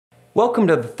Welcome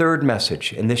to the third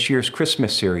message in this year's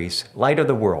Christmas series, Light of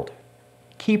the World.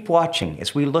 Keep watching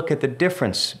as we look at the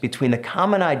difference between the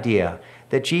common idea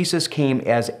that Jesus came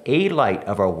as a light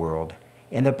of our world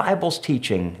and the Bible's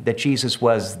teaching that Jesus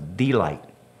was the light.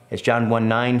 As John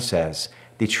 1:9 says,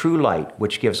 the true light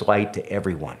which gives light to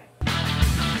everyone.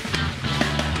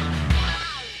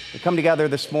 We come together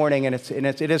this morning, and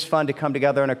it is fun to come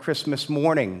together on a Christmas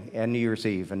morning and New Year's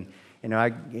Eve. And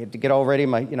I had to get all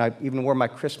ready. I even wore my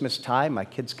Christmas tie. My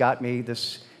kids got me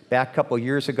this back a couple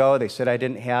years ago. They said I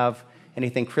didn't have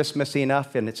anything Christmassy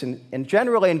enough, and it's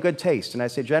generally in good taste. And I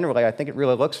say generally, I think it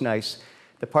really looks nice.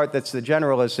 The part that's the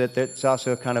general is that it's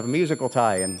also kind of a musical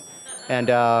tie. And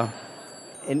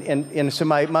so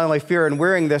my only fear in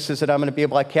wearing this is that I'm going to be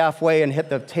able to halfway and hit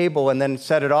the table and then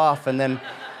set it off, and then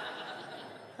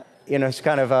it's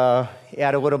kind of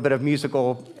add a little bit of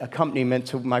musical accompaniment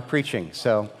to my preaching.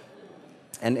 So.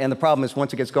 And the problem is,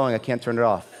 once it gets going, I can't turn it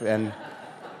off. And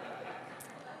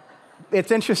it's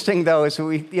interesting, though, as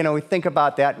we think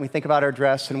about that, and we think about our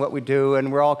dress and what we do,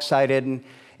 and we're all excited.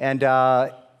 And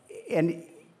as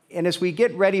we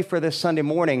get ready for this Sunday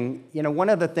morning, one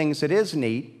of the things that is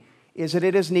neat is that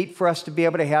it is neat for us to be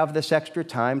able to have this extra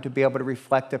time to be able to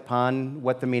reflect upon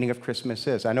what the meaning of Christmas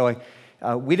is. I know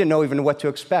we didn't know even what to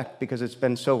expect because it's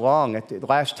been so long. The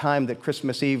last time that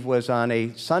Christmas Eve was on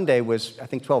a Sunday was, I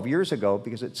think, 12 years ago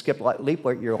because it skipped leap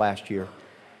year last year.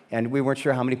 And we weren't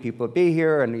sure how many people would be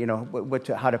here and,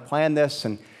 how to plan this.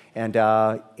 And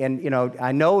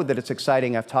I know that it's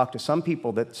exciting. I've talked to some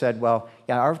people that said, well,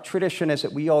 yeah, our tradition is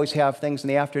that we always have things in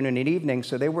the afternoon and evening.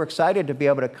 So they were excited to be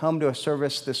able to come to a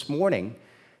service this morning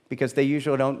because they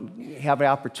usually don't have an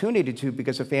opportunity to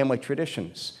because of family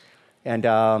traditions. And,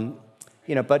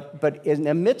 but in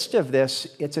the midst of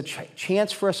this, it's a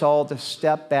chance for us all to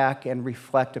step back and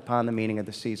reflect upon the meaning of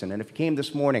the season. And if you came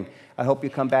this morning, I hope you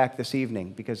come back this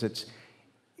evening because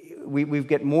we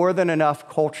get more than enough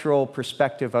cultural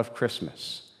perspective of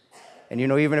Christmas. And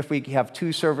even if we have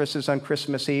 2 services on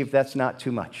Christmas Eve, that's not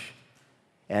too much.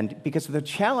 And because the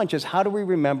challenge is, how do we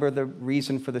remember the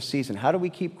reason for the season? How do we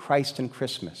keep Christ in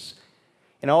Christmas?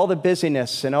 And all the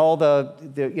busyness and all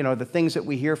the things that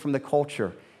we hear from the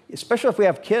culture, especially if we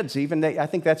have kids, I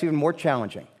think that's even more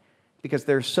challenging because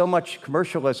there's so much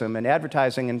commercialism and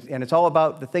advertising, and it's all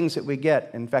about the things that we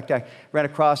get. In fact, I ran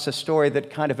across a story that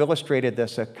kind of illustrated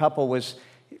this. A couple was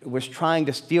trying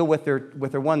to deal with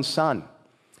their one son,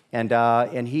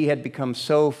 and he had become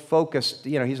so focused.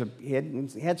 He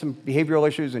had some behavioral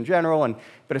issues in general,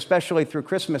 but especially through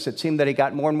Christmas, it seemed that he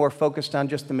got more and more focused on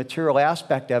just the material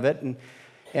aspect of it,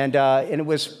 and it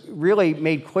was really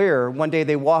made clear. One day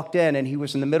they walked in, and he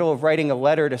was in the middle of writing a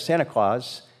letter to Santa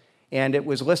Claus, and it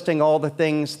was listing all the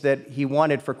things that he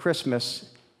wanted for Christmas.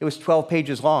 It was 12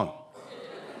 pages long.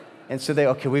 And so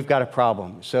we've got a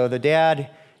problem. So the dad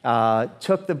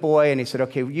took the boy, and he said,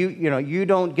 okay, you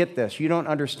don't get this. You don't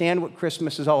understand what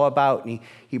Christmas is all about. And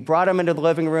he brought him into the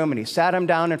living room, and he sat him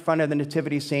down in front of the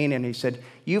nativity scene, and he said,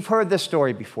 you've heard this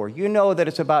story before. You know that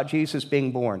it's about Jesus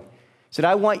being born. He said,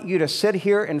 I want you to sit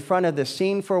here in front of the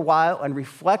scene for a while and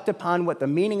reflect upon what the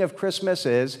meaning of Christmas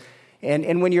is.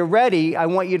 And when you're ready, I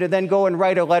want you to then go and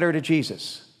write a letter to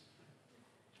Jesus.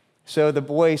 So the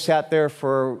boy sat there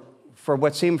for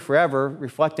what seemed forever,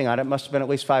 reflecting on it. It must have been at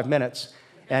least 5 minutes.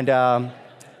 And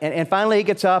finally he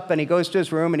gets up and he goes to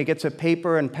his room and he gets a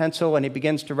paper and pencil and he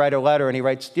begins to write a letter. And he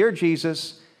writes, Dear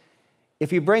Jesus,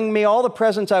 if you bring me all the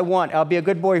presents I want, I'll be a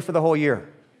good boy for the whole year.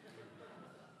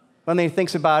 Well, then he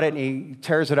thinks about it and he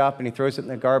tears it up and he throws it in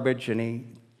the garbage and he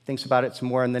thinks about it some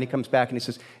more. And then he comes back and he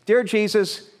says, Dear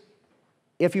Jesus,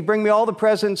 if you bring me all the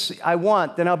presents I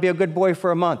want, then I'll be a good boy for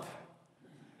a month.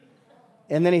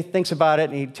 And then he thinks about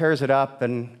it and he tears it up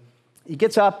and he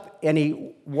gets up and he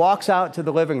walks out to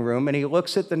the living room and he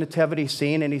looks at the nativity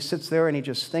scene and he sits there and he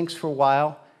just thinks for a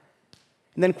while.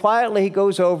 And then quietly he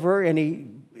goes over and he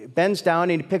bends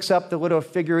down and he picks up the little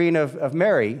figurine of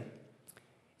Mary.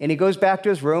 And he goes back to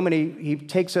his room and he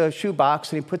takes a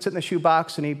shoebox and he puts it in the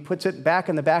shoebox and he puts it back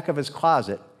in the back of his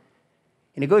closet.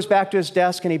 And he goes back to his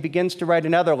desk and he begins to write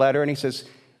another letter and he says,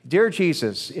 Dear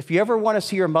Jesus, if you ever want to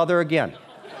see your mother again.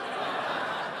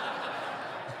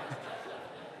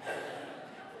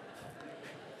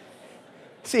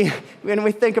 See, when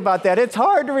we think about that, it's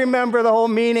hard to remember the whole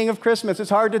meaning of Christmas.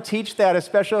 It's hard to teach that,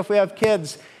 especially if we have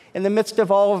kids in the midst of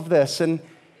all of this. And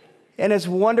it's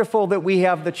wonderful that we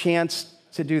have the chance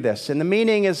to do this. And the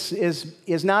meaning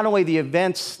is not only the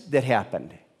events that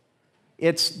happened.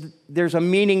 There's a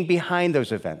meaning behind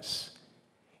those events.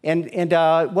 And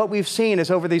what we've seen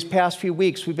is over these past few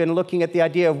weeks, we've been looking at the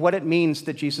idea of what it means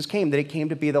that Jesus came, that he came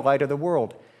to be the light of the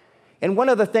world. And one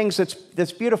of the things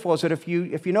that's beautiful is that if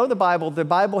you know the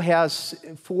Bible has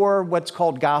 4 what's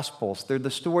called Gospels. They're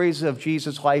the stories of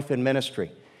Jesus' life and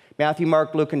ministry: Matthew,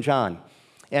 Mark, Luke, and John.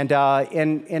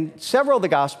 And several of the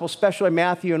Gospels, especially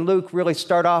Matthew and Luke, really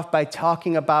start off by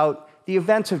talking about the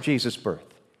events of Jesus' birth.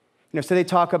 So they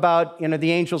talk about,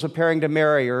 the angels appearing to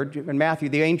Mary, or in Matthew,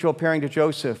 the angel appearing to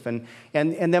Joseph, and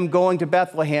them going to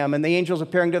Bethlehem, and the angels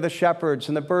appearing to the shepherds,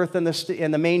 and the birth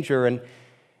in the manger.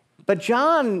 But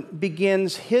John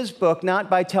begins his book not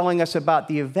by telling us about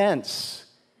the events,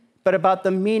 but about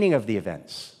the meaning of the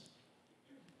events.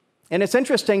 And it's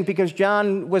interesting because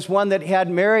John was one that had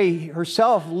Mary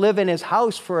herself live in his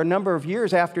house for a number of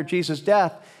years after Jesus'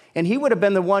 death, and he would have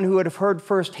been the one who would have heard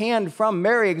firsthand from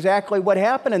Mary exactly what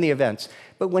happened in the events.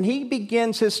 But when he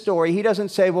begins his story, he doesn't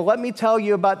say, well, let me tell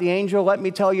you about the angel, let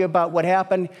me tell you about what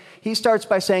happened. He starts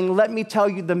by saying, let me tell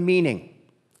you the meaning.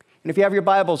 And if you have your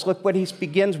Bibles, look what he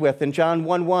begins with in John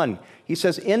 1:1. He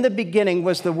says, in the beginning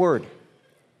was the Word.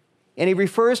 And he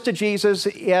refers to Jesus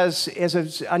as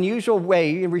an unusual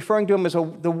way, referring to him as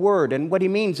the Word. And what he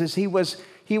means is he was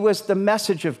the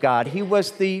message of God. He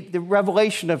was the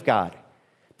revelation of God.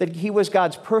 That he was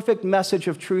God's perfect message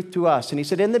of truth to us. And he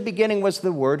said, in the beginning was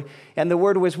the Word, and the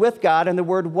Word was with God, and the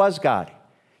Word was God.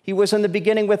 He was in the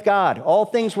beginning with God. All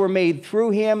things were made through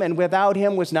him, and without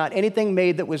him was not anything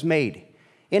made that was made.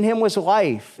 In him was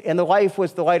life, and the life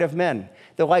was the light of men.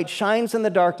 The light shines in the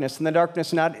darkness, and the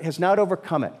darkness has not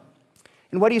overcome it.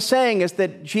 And what he's saying is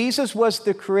that Jesus was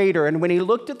the creator, and when he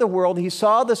looked at the world, he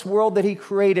saw this world that he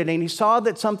created, and he saw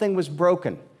that something was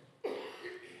broken.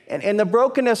 And the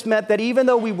brokenness meant that even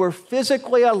though we were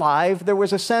physically alive, there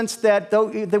was a sense that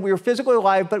we were physically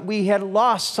alive, but we had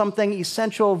lost something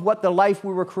essential of what the life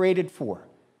we were created for.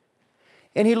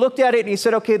 And he looked at it and he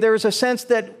said, okay, there is a sense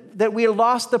that we had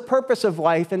lost the purpose of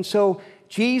life. And so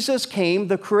Jesus came,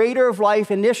 the creator of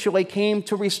life initially came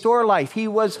to restore life. He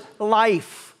was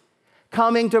life,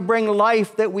 coming to bring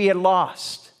life that we had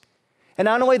lost. And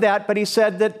not only that, but he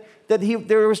said that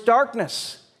there was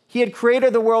darkness. He had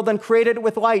created the world and created it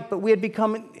with light, but we had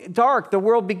become dark. The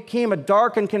world became a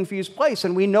dark and confused place,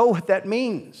 and we know what that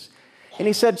means. And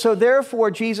he said, so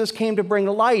therefore, Jesus came to bring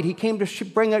light. He came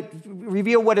to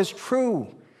reveal what is true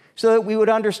so that we would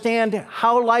understand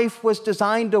how life was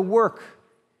designed to work.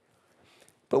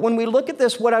 But when we look at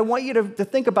this, what I want you to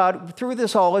think about through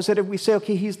this all is that if we say,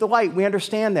 okay, he's the light, we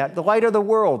understand that, the light of the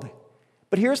world.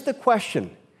 But here's the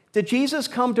question. Did Jesus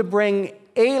come to bring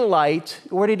a light,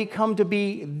 or did he come to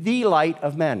be the light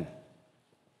of men?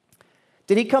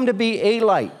 Did he come to be a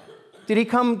light? Did he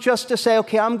come just to say,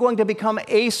 okay, I'm going to become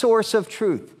a source of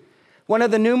truth? One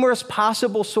of the numerous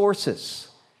possible sources.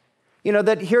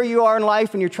 That here you are in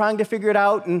life and you're trying to figure it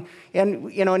out, and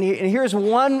here's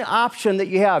one option that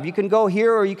you have. You can go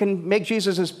here, or you can make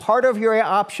Jesus as part of your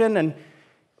option. And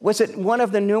was it one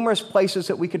of the numerous places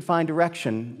that we could find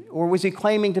direction? Or was he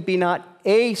claiming to be not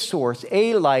a source,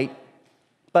 a light,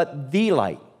 but the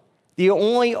light? The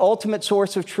only ultimate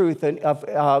source of truth and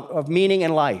of meaning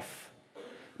in life.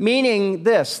 Meaning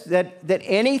this, that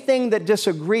anything that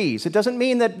disagrees, it doesn't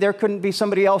mean that there couldn't be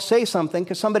somebody else say something,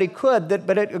 because somebody could,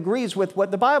 but it agrees with what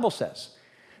the Bible says.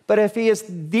 But if he is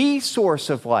the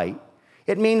source of light,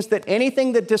 it means that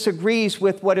anything that disagrees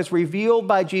with what is revealed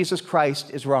by Jesus Christ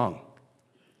is wrong.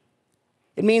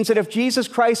 It means that if Jesus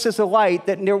Christ is the light,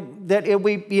 that it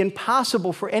would be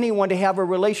impossible for anyone to have a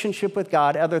relationship with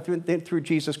God other than through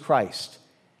Jesus Christ.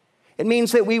 It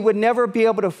means that we would never be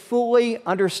able to fully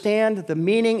understand the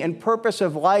meaning and purpose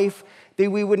of life, that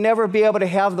we would never be able to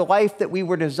have the life that we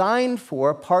were designed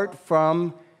for apart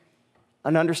from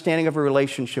an understanding of a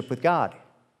relationship with God.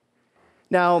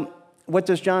 Now, what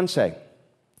does John say?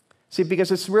 See,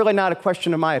 because it's really not a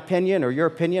question of my opinion or your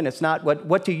opinion. It's not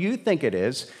what do you think it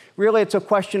is. Really, it's a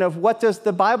question of what does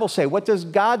the Bible say? What does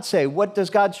God say? What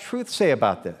does God's truth say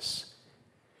about this?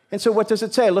 And so what does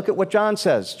it say? Look at what John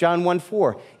says. John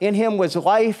 1:4. In him was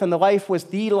life, and the life was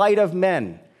the light of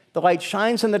men. The light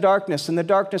shines in the darkness, and the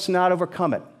darkness did not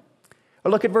overcome it.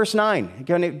 Or look at verse 9.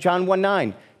 Again, John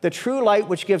 1:9. The true light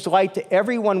which gives light to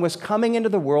everyone was coming into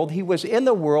the world. He was in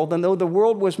the world, and though the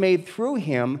world was made through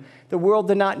him, the world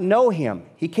did not know him.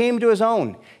 He came to his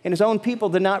own, and his own people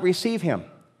did not receive him.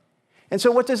 And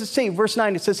so what does it say? Verse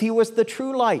 9, it says he was the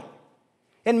true light.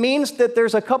 It means that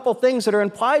there's a couple things that are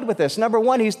implied with this. Number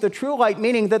one, he's the true light,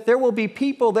 meaning that there will be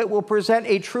people that will present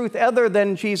a truth other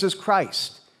than Jesus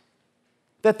Christ.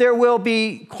 That there will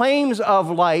be claims of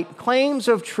light, claims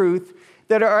of truth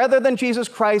that are other than Jesus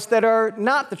Christ that are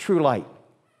not the true light.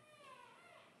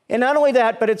 And not only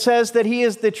that, but it says that he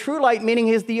is the true light, meaning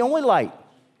he is the only light.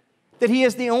 That he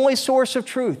is the only source of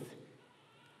truth.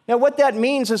 Now, what that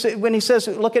means is that when he says,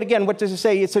 look at again, what does it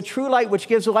say? It's a true light which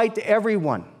gives light to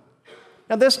everyone.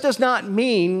 Now, this does not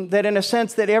mean that in a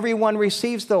sense that everyone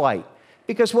receives the light.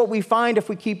 Because what we find if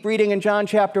we keep reading in John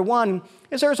chapter 1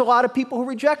 is there's a lot of people who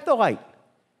reject the light.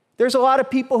 There's a lot of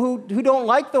people who don't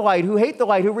like the light, who hate the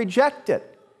light, who reject it.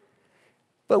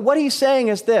 But what he's saying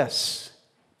is this,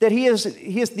 that he is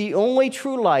the only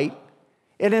true light,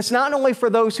 and it's not only for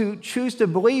those who choose to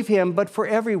believe him, but for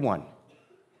everyone.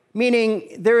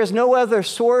 Meaning there is no other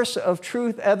source of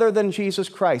truth other than Jesus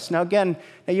Christ. Now again,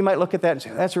 you might look at that and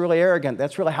say, that's really arrogant.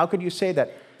 How could you say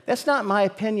that? That's not my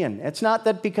opinion. It's not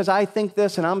that because I think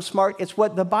this and I'm smart. It's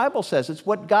what the Bible says. It's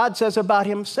what God says about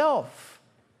himself.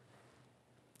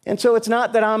 And so it's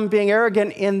not that I'm being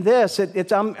arrogant in this.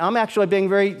 I'm actually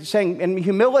being saying in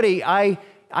humility, I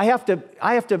have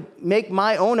to make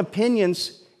my own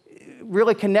opinions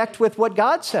really connect with what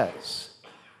God says.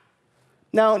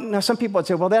 Now some people would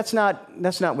say, well, that's not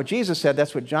what Jesus said.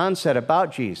 That's what John said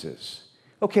about Jesus.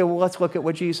 Okay, well, let's look at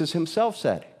what Jesus himself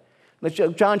said.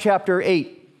 John chapter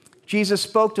 8. Jesus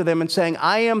spoke to them and saying,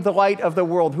 I am the light of the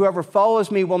world. Whoever follows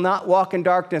me will not walk in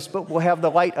darkness, but will have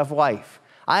the light of life.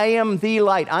 I am the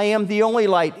light. I am the only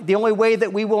light. The only way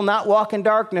that we will not walk in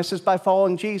darkness is by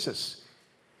following Jesus.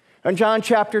 In John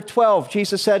chapter 12,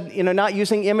 Jesus said, not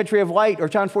using imagery of light, or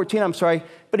John 14, I'm sorry,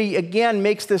 but he again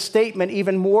makes this statement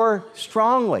even more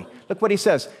strongly. Look what he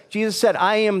says. Jesus said,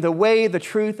 I am the way, the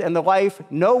truth, and the life.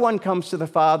 No one comes to the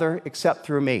Father except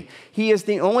through me. He is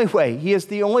the only way. He is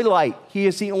the only light. He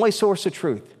is the only source of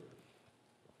truth.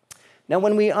 Now,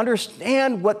 when we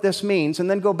understand what this means and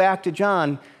then go back to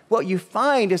John, what you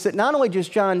find is that not only does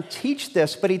John teach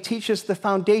this, but he teaches the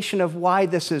foundation of why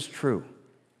this is true.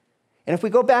 And if we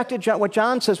go back to John, what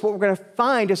John says, what we're going to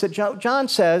find is that John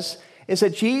says is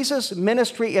that Jesus'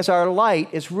 ministry as our light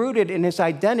is rooted in his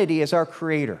identity as our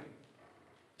creator.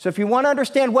 So if you want to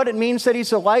understand what it means that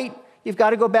he's a light, you've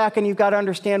got to go back and you've got to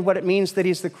understand what it means that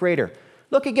he's the creator.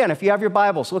 Look again, if you have your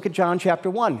Bibles, look at John chapter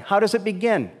 1. How does it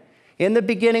begin? In the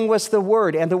beginning was the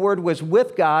Word, and the Word was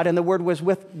with God, and the Word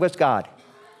was God.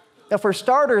 Now, for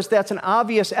starters, that's an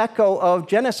obvious echo of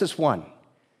Genesis 1.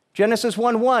 Genesis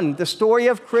 1:1, the story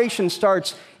of creation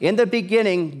starts, in the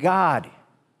beginning, God.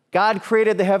 God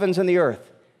created the heavens and the earth.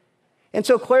 And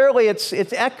so clearly it's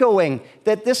echoing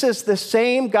that this is the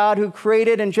same God who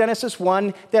created in Genesis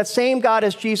 1, that same God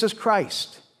as Jesus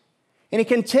Christ. And he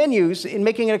continues in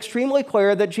making it extremely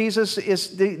clear that Jesus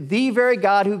is the very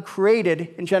God who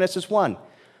created in Genesis 1.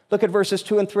 Look at verses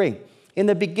 2 and 3. In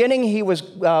the beginning, he was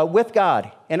with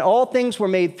God, and all things were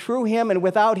made through him, and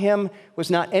without him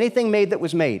was not anything made that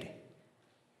was made.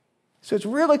 So it's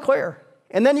really clear.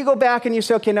 And then you go back and you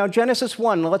say, okay, now Genesis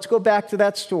 1, let's go back to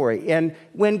that story. And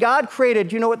when God created,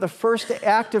 do you know what the first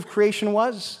act of creation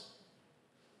was?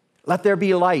 Let there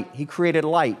be light. He created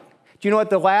light. Do you know what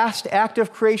the last act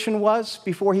of creation was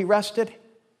before he rested?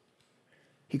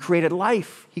 He created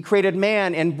life. He created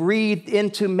man and breathed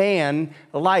into man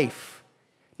life.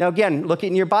 Now again, look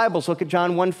in your Bibles, look at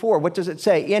John 1:4. What does it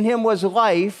say? In him was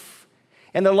life,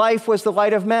 and the life was the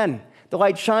light of men. The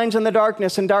light shines in the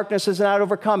darkness, and darkness has not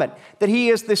overcome it. That he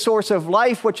is the source of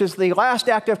life, which is the last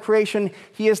act of creation.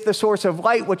 He is the source of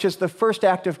light, which is the first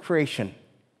act of creation.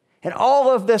 And all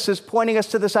of this is pointing us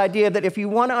to this idea that if you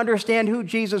want to understand who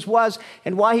Jesus was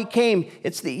and why he came,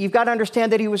 you've got to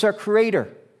understand that he was our creator.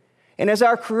 And as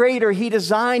our creator, he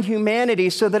designed humanity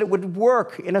so that it would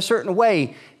work in a certain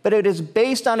way, but it is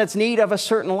based on its need of a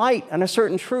certain light and a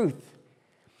certain truth.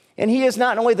 And he is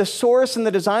not only the source and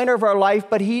the designer of our life,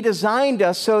 but he designed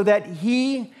us so that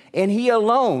he and he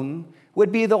alone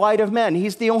would be the light of men.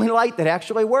 He's the only light that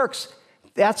actually works.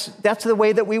 That's the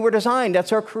way that we were designed.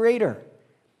 That's our creator.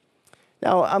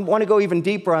 Now, I want to go even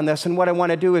deeper on this, and what I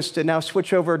want to do is to now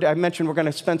switch over. I mentioned we're going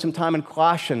to spend some time in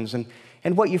Colossians,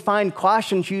 and what you find,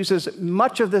 Colossians uses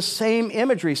much of the same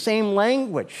imagery, same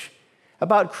language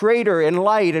about creator and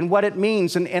light and what it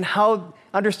means and how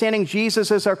understanding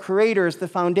Jesus as our creator is the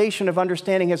foundation of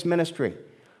understanding his ministry.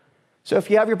 So if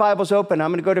you have your Bibles open, I'm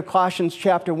going to go to Colossians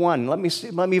chapter 1. Let me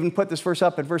even put this verse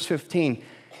up at verse 15.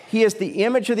 He is the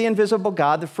image of the invisible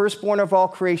God, the firstborn of all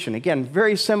creation. Again,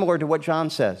 very similar to what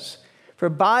John says. For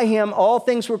by him all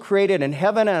things were created in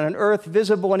heaven and on earth,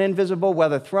 visible and invisible,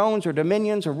 whether thrones or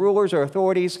dominions or rulers or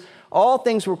authorities. All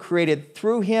things were created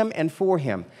through him and for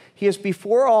him. He is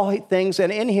before all things,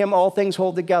 and in him all things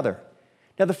hold together.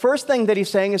 Now, the first thing that he's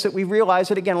saying is that we realize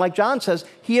that, again, like John says,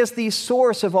 he is the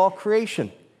source of all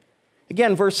creation.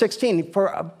 Again, verse 16,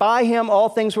 for by him all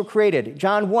things were created.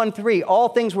 John 1:3, all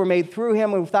things were made through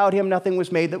him, and without him nothing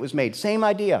was made that was made. Same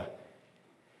idea.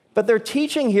 But they're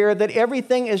teaching here that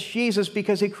everything is Jesus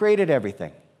because he created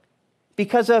everything.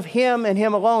 Because of him and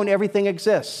him alone, everything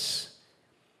exists.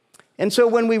 And so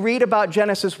when we read about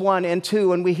Genesis 1 and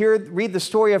 2, and we read the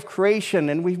story of creation,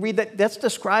 and we read that's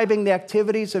describing the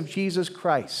activities of Jesus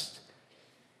Christ.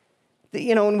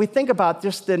 When we think about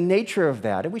just the nature of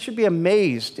that, we should be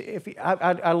amazed.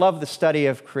 I love the study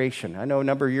of creation. I know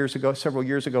several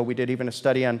years ago, we did even a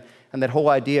study on that whole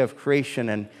idea of creation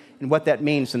and what that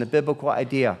means and the biblical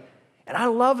idea. And I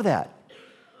love that.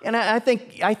 And I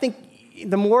think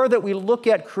the more that we look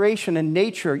at creation and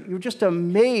nature, you're just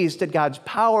amazed at God's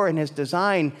power and his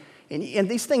design. And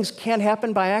these things can't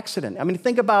happen by accident. I mean,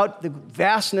 think about the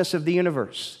vastness of the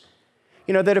universe.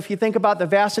 That if you think about the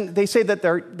vastness, they say that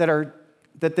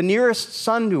the nearest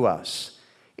sun to us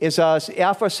is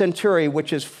Alpha Centauri,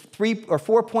 which is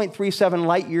 4.37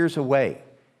 light years away.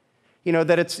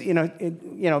 That it's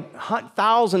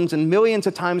thousands and millions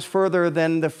of times further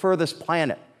than the furthest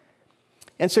planet.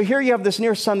 And so here you have this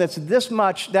near sun that's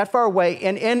that far away,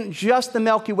 and in just the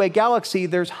Milky Way galaxy,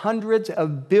 there's hundreds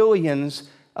of billions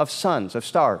of suns, of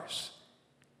stars.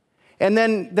 And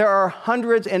then there are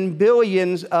hundreds and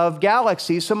billions of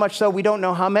galaxies, so much so we don't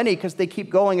know how many because they keep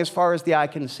going as far as the eye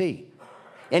can see.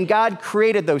 And God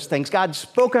created those things. God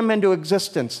spoke them into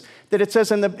existence. That it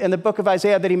says in the book of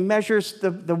Isaiah that he measures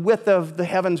the width of the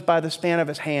heavens by the span of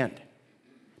his hand.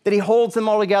 That he holds them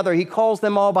all together. He calls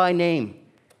them all by name.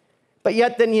 But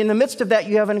yet then in the midst of that,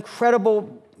 you have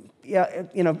incredible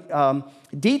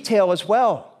detail as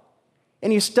well.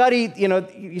 And you study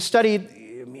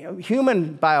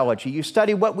human biology. You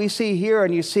study what we see here,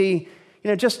 and you see,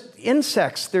 just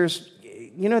insects. There's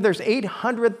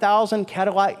 800,000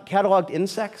 cataloged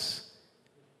insects.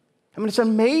 I mean, it's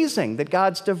amazing that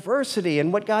God's diversity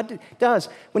and what God does.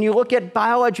 When you look at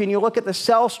biology and you look at the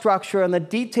cell structure and the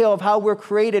detail of how we're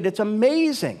created, it's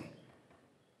amazing.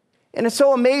 And it's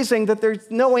so amazing that there's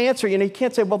no answer. You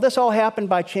can't say, well, this all happened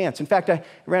by chance. In fact, I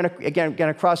ran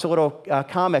across a little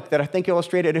comic that I think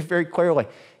illustrated it very clearly.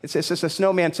 It's just a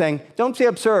snowman saying, don't be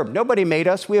absurd. Nobody made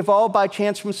us. We evolved by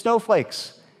chance from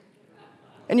snowflakes.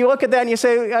 And you look at that and you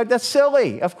say, that's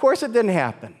silly. Of course it didn't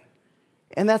happen.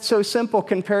 And that's so simple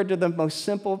compared to the most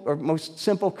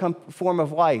simple form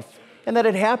of life. And that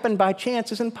it happened by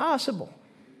chance is impossible.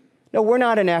 No, we're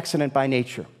not an accident by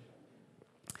nature.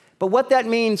 But what that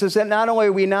means is that not only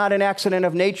are we not an accident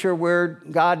of nature where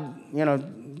God,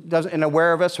 doesn't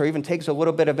aware of us or even takes a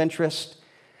little bit of interest.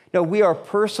 No, we are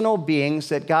personal beings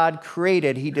that God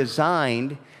created, he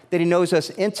designed, that he knows us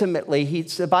intimately.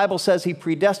 The Bible says he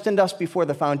predestined us before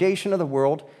the foundation of the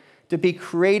world to be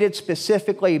created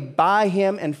specifically by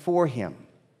him and for him.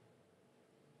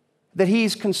 That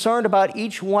he's concerned about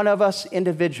each one of us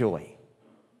individually.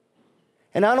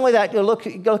 And not only that, look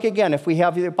again, if we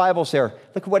have your Bibles there,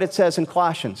 look at what it says in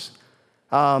Colossians.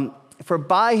 For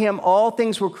by him all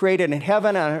things were created in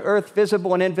heaven and on earth,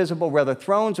 visible and invisible, whether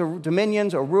thrones or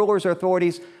dominions or rulers or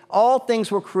authorities, all things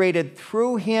were created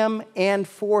through him and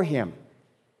for him.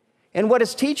 And what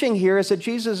it's teaching here is that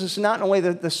Jesus is not only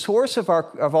the source of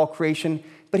all creation,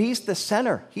 but he's the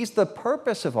center. He's the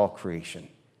purpose of all creation.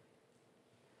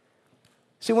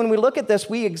 See, when we look at this,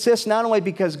 we exist not only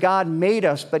because God made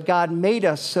us, but God made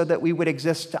us so that we would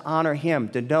exist to honor him,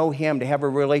 to know him, to have a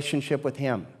relationship with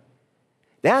him.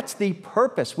 That's the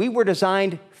purpose. We were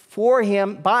designed for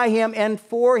him, by him, and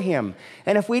for him.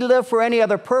 And if we live for any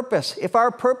other purpose, if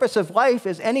our purpose of life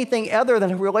is anything other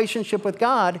than a relationship with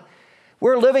God,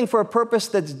 we're living for a purpose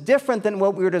that's different than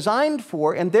what we were designed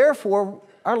for, and therefore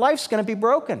our life's going to be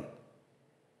broken.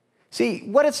 See,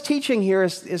 what it's teaching here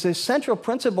is a central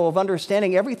principle of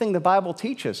understanding everything the Bible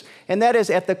teaches, and that is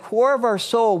at the core of our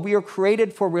soul, we are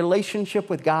created for relationship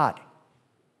with God.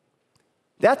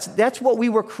 That's what we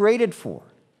were created for.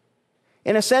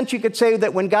 In a sense, you could say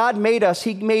that when God made us,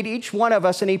 he made each one of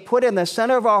us, and he put in the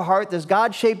center of our heart this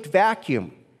God-shaped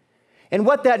vacuum. And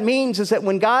what that means is that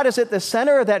when God is at the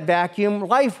center of that vacuum,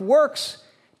 life works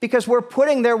because we're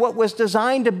putting there what was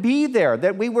designed to be there,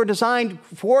 that we were designed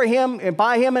for him, and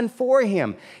by him, and for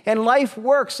him. And life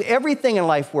works. Everything in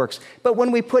life works. But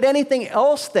when we put anything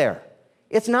else there,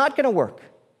 it's not going to work.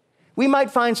 We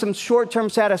might find some short-term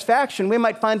satisfaction. We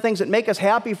might find things that make us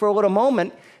happy for a little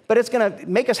moment, but it's going to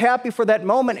make us happy for that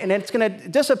moment, and it's going to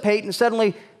dissipate, and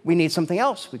suddenly we need something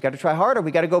else. We've got to try harder.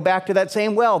 We've got to go back to that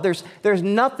same well. There's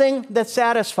nothing that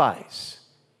satisfies.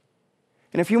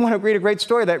 And if you want to read a great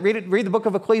story, read the book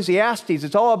of Ecclesiastes.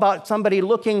 It's all about somebody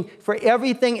looking for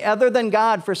everything other than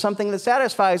God for something that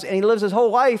satisfies, and he lives his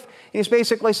whole life, and he's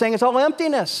basically saying it's all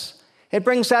emptiness. It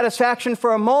brings satisfaction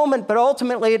for a moment, but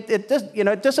ultimately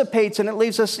it dissipates and it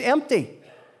leaves us empty.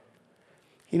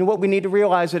 You know, what we need to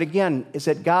realize that, again, is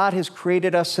that God has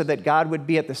created us so that God would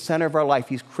be at the center of our life.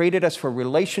 He's created us for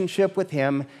relationship with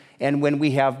him, and when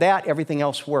we have that, everything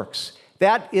else works.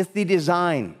 That is the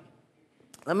design.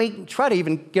 Let me try to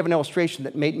even give an illustration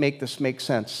that may make this make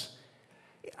sense.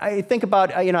 I think about,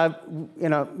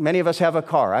 many of us have a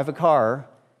car. I have a car,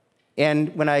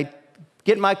 and when I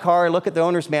get in my car, I look at the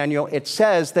owner's manual, it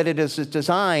says that it is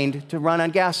designed to run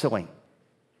on gasoline.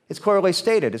 It's clearly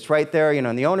stated. It's right there,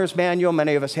 in the owner's manual.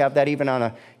 Many of us have that even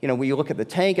on when you look at the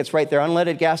tank, it's right there,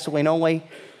 unleaded gasoline only.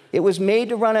 It was made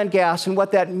to run on gas, and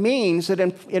what that means,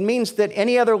 it means that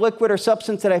any other liquid or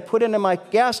substance that I put into my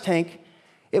gas tank,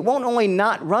 it won't only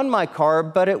not run my car,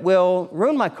 but it will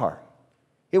ruin my car.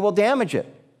 It will damage it.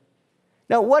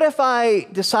 Now, what if I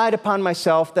decide upon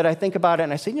myself that I think about it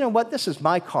and I say, you know what, this is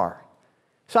my car.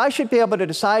 So I should be able to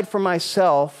decide for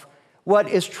myself what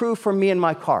is true for me and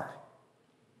my car.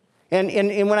 And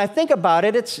when I think about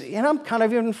it, I'm kind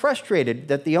of even frustrated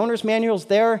that the owner's manual's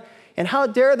there, and how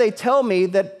dare they tell me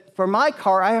that for my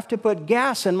car, I have to put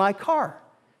gas in my car.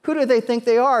 Who do they think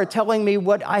they are telling me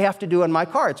what I have to do in my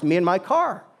car? It's me and my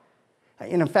car.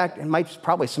 And in fact, it might be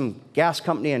probably some gas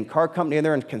company and car company, and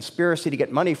they're in conspiracy to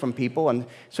get money from people, and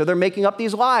so they're making up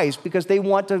these lies because they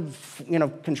want to,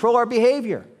 control our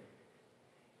behavior.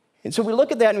 And so we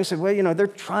look at that and we say, well, they're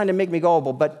trying to make me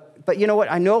gullible, but you know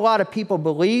what? I know a lot of people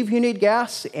believe you need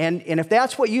gas, and if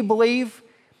that's what you believe,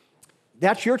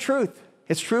 that's your truth.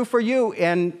 It's true for you,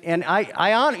 and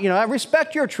I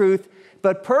respect your truth,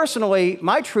 but personally,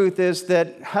 my truth is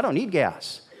that I don't need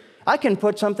gas. I can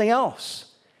put something else.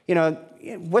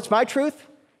 What's my truth?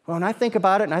 Well, when I think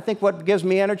about it, and I think what gives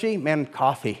me energy, man,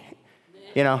 coffee.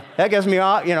 That gives me,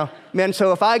 man,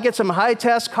 so if I get some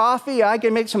high-test coffee, I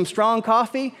can make some strong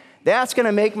coffee, that's going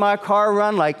to make my car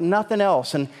run like nothing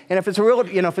else. And if it's a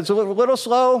little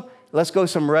slow, let's go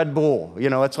some Red Bull.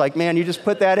 It's like, man, you just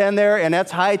put that in there, and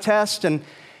that's high-test. And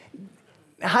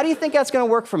how do you think that's going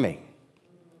to work for me?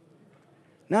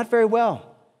 Not very well.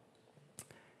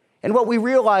 And what we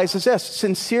realize is this: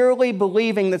 sincerely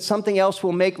believing that something else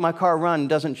will make my car run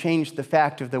doesn't change the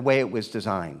fact of the way it was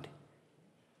designed.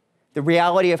 The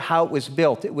reality of how it was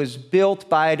built. It was built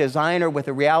by a designer with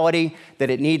a reality that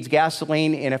it needs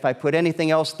gasoline, and if I put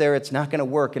anything else there, it's not going to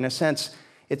work. In a sense,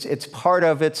 it's part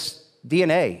of its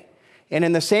DNA. And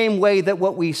in the same way that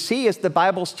what we see is the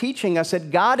Bible's teaching us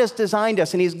that God has designed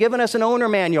us, and he's given us an owner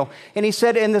manual. And he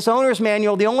said in this owner's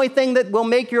manual, the only thing that will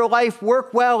make your life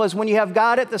work well is when you have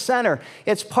God at the center.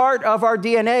 It's part of our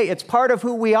DNA. It's part of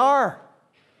who we are.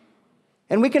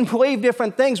 And we can believe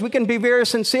different things. We can be very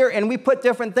sincere, and we put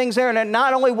different things there, and it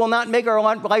not only will not make our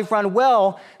life run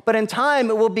well, but in time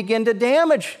it will begin to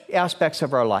damage aspects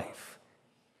of our life.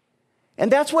 And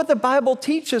that's what the Bible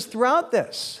teaches throughout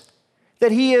this,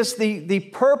 that he is the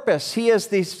purpose, he is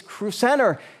the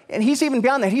center, and he's even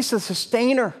beyond that. He's the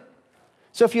sustainer.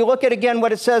 So if you look at, again,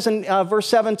 what it says in verse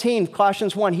 17,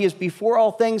 Colossians 1, he is before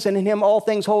all things, and in him all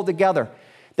things hold together.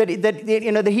 That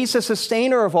he's the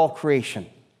sustainer of all creation.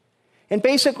 And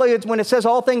basically, when it says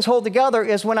all things hold together,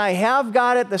 is when I have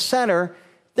God at the center,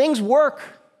 things work.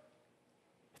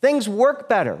 Things work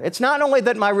better. It's not only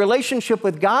that my relationship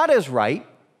with God is right,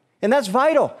 and that's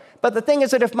vital, but the thing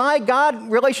is that if my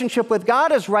relationship with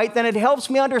God is right, then it helps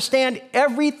me understand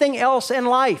everything else in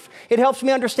life. It helps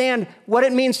me understand what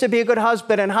it means to be a good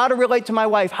husband and how to relate to my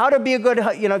wife, how to be a good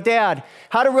dad,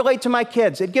 how to relate to my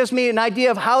kids. It gives me an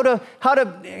idea of how to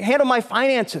handle my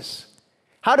finances,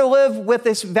 how to live with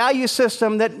this value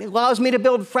system that allows me to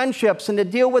build friendships and to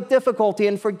deal with difficulty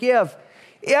and forgive.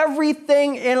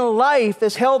 Everything in life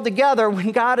is held together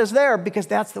when God is there, because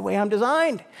that's the way I'm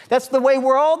designed. That's the way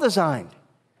we're all designed.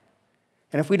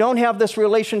 And if we don't have this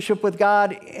relationship with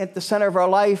God at the center of our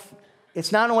life,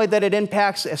 it's not only that it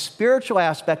impacts a spiritual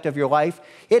aspect of your life,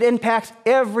 it impacts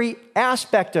every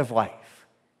aspect of life.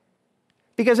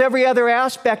 Because every other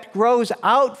aspect grows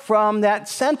out from that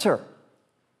center.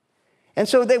 And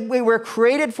so that we were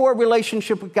created for a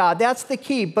relationship with God. That's the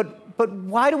key. But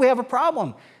why do we have a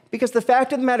problem? Because the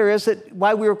fact of the matter is that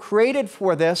while we were created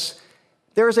for this,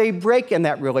 there is a break in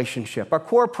that relationship. Our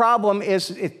core problem is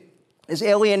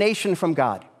alienation from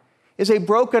God, is a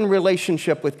broken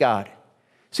relationship with God.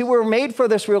 See, we're made for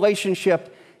this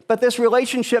relationship, but this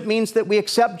relationship means that we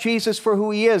accept Jesus for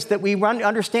who he is, that we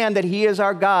understand that he is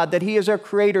our God, that he is our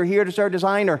creator, he is our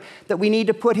designer, that we need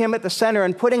to put him at the center.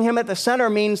 And putting him at the center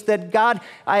means that God,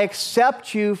 I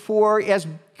accept you as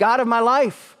God of my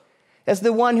life, as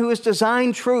the one who has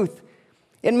designed truth.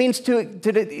 It means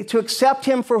to accept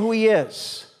him for who he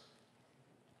is.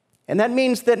 And that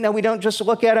means that now we don't just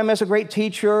look at him as a great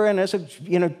teacher and as a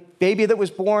baby that was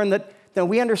born, that then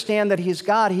we understand that he's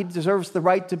God. He deserves the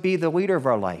right to be the leader of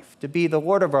our life, to be the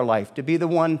Lord of our life, to be the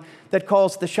one that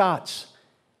calls the shots.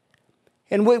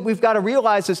 And what we've got to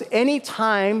realize is any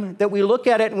time that we look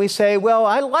at it and we say, well,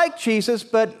 I like Jesus,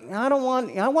 but I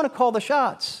want to call the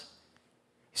shots.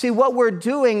 See, what we're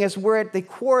doing is we're at the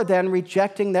core then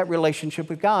rejecting that relationship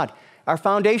with God. Our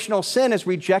foundational sin is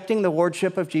rejecting the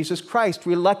lordship of Jesus Christ,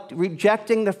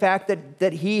 rejecting the fact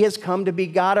that he has come to be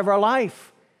God of our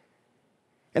life.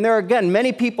 And there are, again,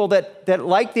 many people that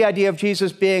like the idea of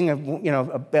Jesus being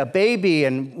a baby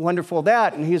and wonderful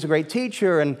that, and he's a great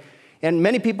teacher, and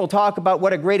many people talk about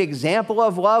what a great example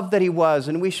of love that he was,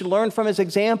 and we should learn from his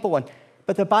example.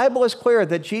 But the Bible is clear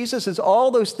that Jesus is all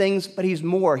those things, but he's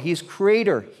more. He's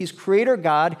creator. He's creator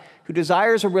God who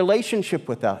desires a relationship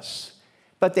with us.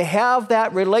 But to have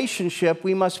that relationship,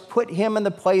 we must put him in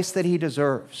the place that he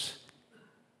deserves,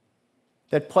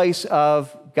 that place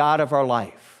of God of our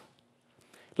life.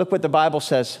 Look what the Bible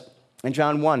says in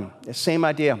John 1, the same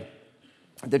idea.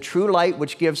 The true light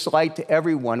which gives light to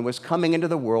everyone was coming into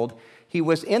the world. He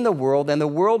was in the world, and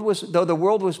though the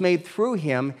world was made through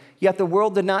him, yet the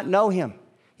world did not know him.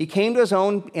 He came to his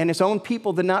own, and his own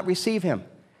people did not receive him.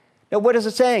 Now, what is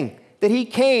it saying? That he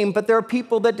came, but there are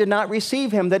people that did not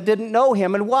receive him, that didn't know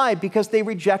him. And why? Because they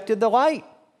rejected the light.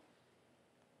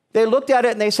 They looked at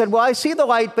it and they said, well, I see the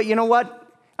light, but you know what?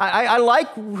 I like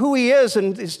who he is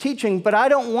and his teaching, but I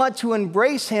don't want to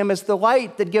embrace him as the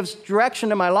light that gives direction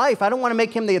to my life. I don't want to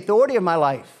make him the authority of my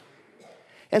life.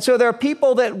 And so there are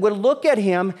people that would look at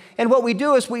him, and what we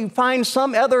do is we find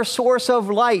some other source of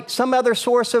light, some other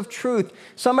source of truth,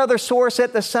 some other source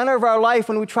at the center of our life,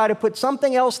 and we try to put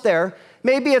something else there.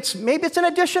 Maybe it's an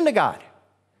addition to God.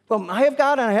 Well, I have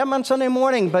God, and I have him on Sunday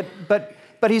morning, but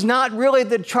he's not really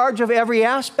the charge of every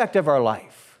aspect of our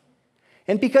life.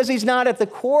 And because he's not at the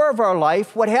core of our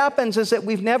life, what happens is that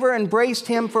we've never embraced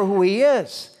him for who he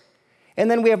is. And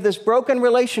then we have this broken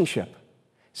relationship.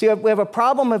 See, we have a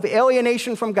problem of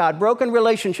alienation from God, broken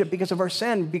relationship because of our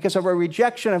sin, because of our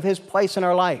rejection of his place in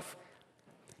our life.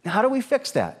 Now, how do we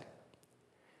fix that?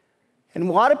 And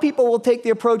a lot of people will take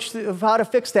the approach of how to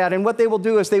fix that, and what they will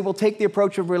do is they will take the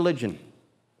approach of religion.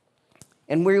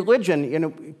 And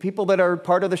religion, people that are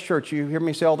part of the church, you hear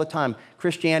me say all the time,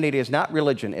 Christianity is not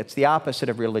religion. It's the opposite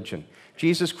of religion.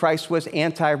 Jesus Christ was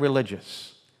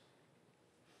anti-religious.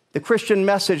 The Christian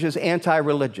message is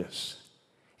anti-religious.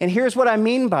 And here's what I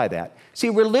mean by that. See,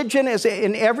 religion is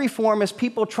in every form is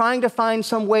people trying to find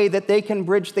some way that they can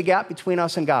bridge the gap between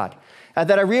us and God.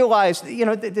 That I realized,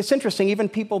 it's interesting, even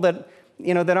people that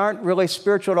aren't really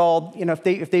spiritual at all,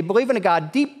 if they believe in a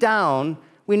God, deep down,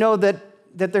 we know that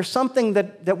there's something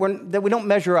that we don't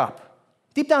measure up.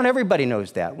 Deep down, everybody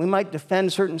knows that. We might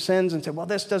defend certain sins and say, well,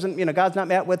 this doesn't, God's not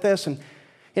met with this.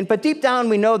 But deep down,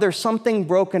 we know there's something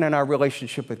broken in our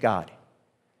relationship with God.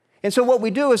 And so what we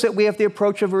do is that we have the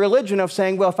approach of a religion of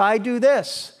saying, well, if I do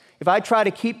this, if I try to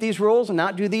keep these rules and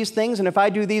not do these things, and if I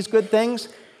do these good things,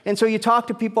 and so you talk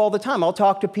to people all the time. I'll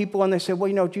talk to people and they say,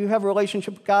 well, do you have a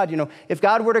relationship with God? If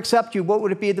God were to accept you, what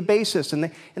would it be the basis? And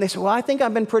they say, well, I think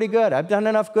I've been pretty good. I've done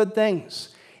enough good things.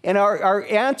 And our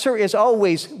answer is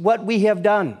always what we have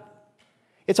done.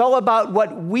 It's all about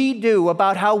what we do,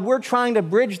 about how we're trying to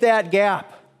bridge that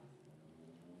gap.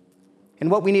 And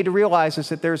what we need to realize is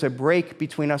that there's a break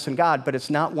between us and God, but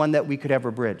it's not one that we could ever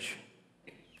bridge.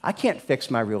 I can't fix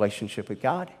my relationship with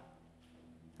God.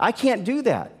 I can't do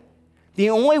that. The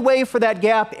only way for that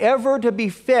gap ever to be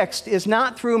fixed is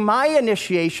not through my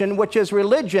initiation, which is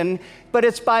religion, but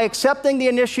it's by accepting the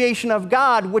initiation of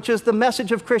God, which is the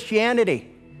message of Christianity.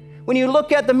 When you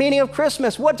look at the meaning of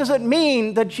Christmas, what does it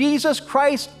mean that Jesus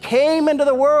Christ came into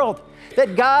the world?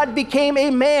 That God became a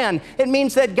man. It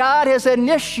means that God has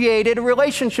initiated a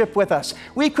relationship with us.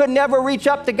 We could never reach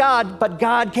up to God, but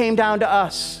God came down to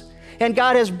us. And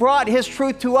God has brought his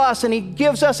truth to us, and he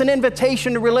gives us an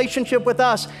invitation to relationship with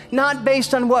us, not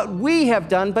based on what we have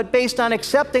done, but based on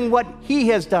accepting what he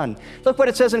has done. Look what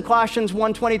it says in Colossians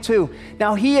 1:22.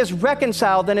 Now he is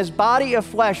reconciled in his body of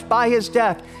flesh by his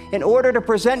death, in order to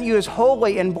present you as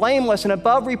holy and blameless and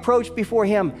above reproach before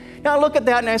him. Now I look at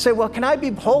that and I say, well, can I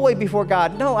be holy before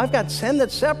God? No, I've got sin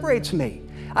that separates me.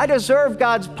 I deserve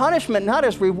God's punishment, not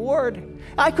his reward.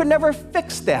 I could never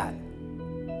fix that.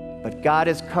 But God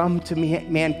has come to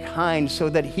mankind so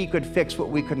that he could fix what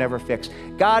we could never fix.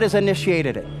 God has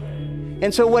initiated it.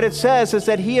 And so what it says is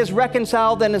that he is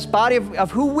reconciled in his body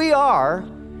of who we are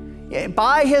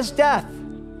by his death.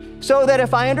 So that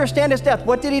if I understand his death,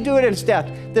 what did he do in his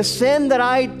death? The sin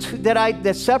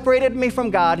that separated me from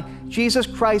God, Jesus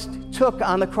Christ took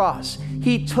on the cross.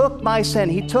 He took my sin.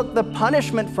 He took the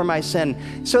punishment for my sin,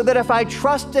 so that if I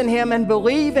trust in him and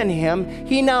believe in him,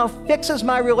 he now fixes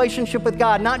my relationship with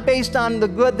God, not based on the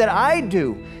good that I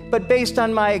do, but based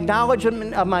on my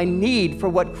acknowledgement of my need for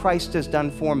what Christ has done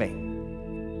for me.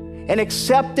 And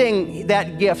accepting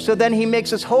that gift, so then he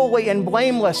makes us holy and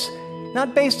blameless,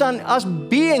 not based on us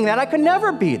being that. I could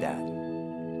never be that.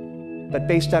 But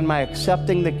based on my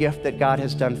accepting the gift that God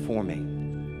has done for me.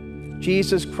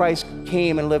 Jesus Christ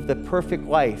came and lived the perfect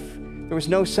life. There was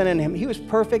no sin in him. He was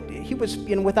perfect. He was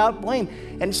without blame.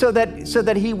 And so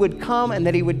that he would come and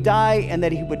that he would die and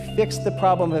that he would fix the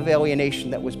problem of alienation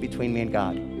that was between me and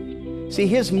God. See,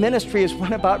 his ministry is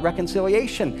one about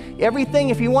reconciliation. Everything,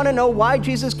 if you want to know why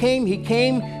Jesus came, he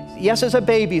came, yes, as a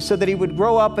baby, so that he would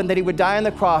grow up and that he would die on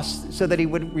the cross, so that he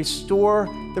would restore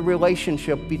the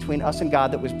relationship between us and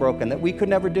God that was broken, that we could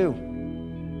never do.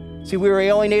 See, we were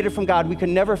alienated from God. We could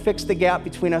never fix the gap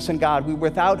between us and God. We were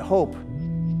without hope.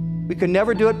 We could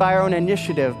never do it by our own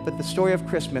initiative, but the story of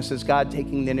Christmas is God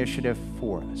taking the initiative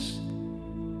for us.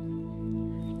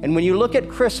 And when you look at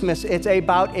Christmas, it's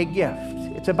about a gift.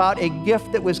 It's about a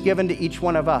gift that was given to each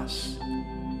one of us.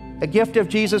 A gift of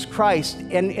Jesus Christ.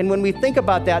 And when we think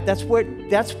about that, that's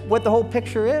what the whole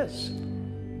picture is.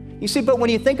 You see, but when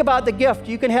you think about the gift,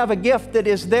 you can have a gift that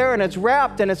is there and it's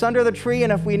wrapped and it's under the tree,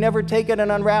 and if we never take it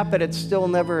and unwrap it, it still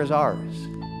never is ours.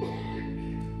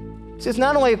 See, it's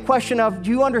not only a question of, do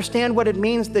you understand what it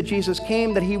means that Jesus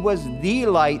came, that he was the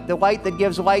light that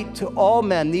gives light to all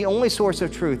men, the only source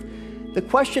of truth? The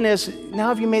question is, now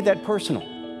have you made that personal?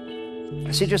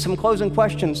 I see just some closing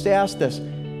questions to ask this.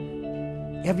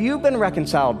 Have you been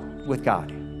reconciled with God?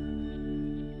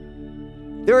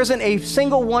 There isn't a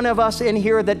single one of us in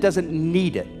here that doesn't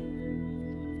need it.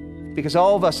 Because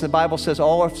all of us, the Bible says,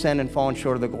 all have sinned and fallen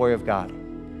short of the glory of God.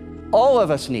 All of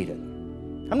us need it.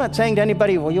 I'm not saying to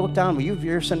anybody, well, you look down, well,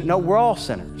 you're a sinner. No, we're all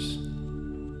sinners.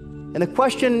 And the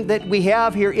question that we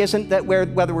have here isn't that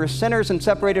whether we're sinners and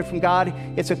separated from God.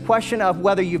 It's a question of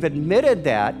whether you've admitted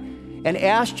that and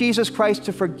asked Jesus Christ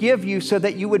to forgive you so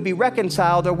that you would be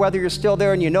reconciled, or whether you're still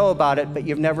there and you know about it, but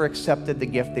you've never accepted the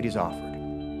gift that he's offered.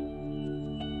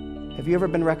 Have you ever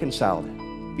been reconciled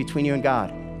between you and God?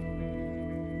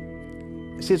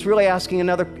 See, it's really asking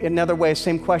another way,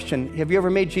 same question. Have you ever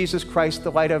made Jesus Christ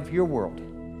the light of your world?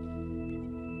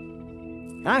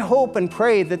 And I hope and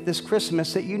pray that this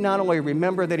Christmas that you not only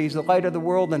remember that he's the light of the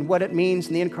world and what it means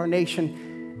in the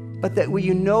incarnation, but that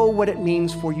you know what it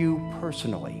means for you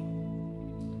personally.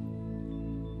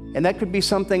 And that could be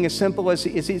something as simple as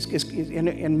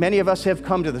and many of us have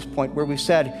come to this point where we've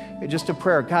said, just a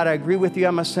prayer, God, I agree with you,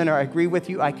 I'm a sinner. I agree with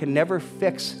you, I can never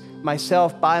fix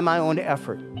myself by my own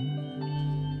effort.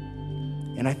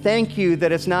 And I thank you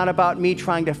that it's not about me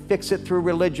trying to fix it through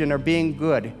religion or being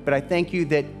good, but I thank you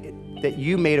that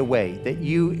you made a way, that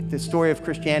the story of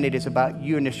Christianity is about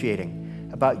you initiating,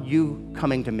 about you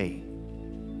coming to me.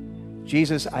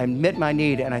 Jesus, I admit my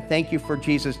need, and I thank you for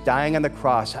Jesus dying on the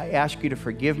cross. I ask you to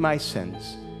forgive my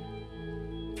sins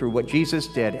through what Jesus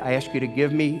did. I ask you to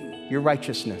give me your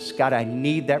righteousness. God, I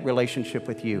need that relationship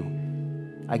with you.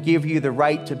 I give you the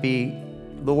right to be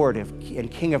Lord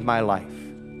and King of my life.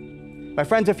 My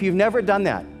friends, if you've never done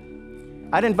that,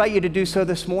 I'd invite you to do so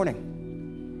this morning.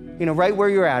 Right where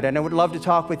you're at. And I would love to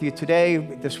talk with you today,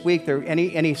 this week.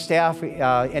 Any staff,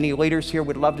 any leaders here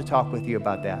would love to talk with you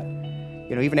about that.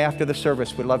 Even after the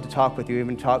service, we'd love to talk with you,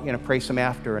 even talk, pray some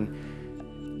after.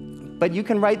 But you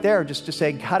can right there just to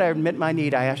say, God, I admit my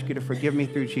need. I ask you to forgive me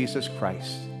through Jesus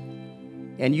Christ.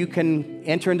 And you can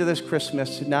enter into this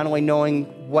Christmas not only knowing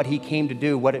what he came to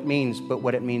do, what it means, but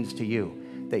what it means to you.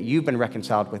 That you've been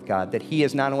reconciled with God. That he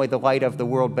is not only the light of the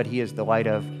world, but he is the light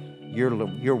of your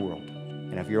world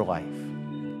and of your life.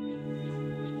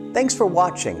 Thanks for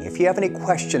watching. If you have any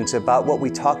questions about what we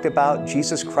talked about,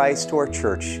 Jesus Christ or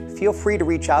church, feel free to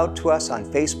reach out to us on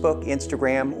Facebook,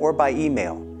 Instagram, or by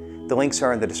email. The links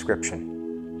are in the description.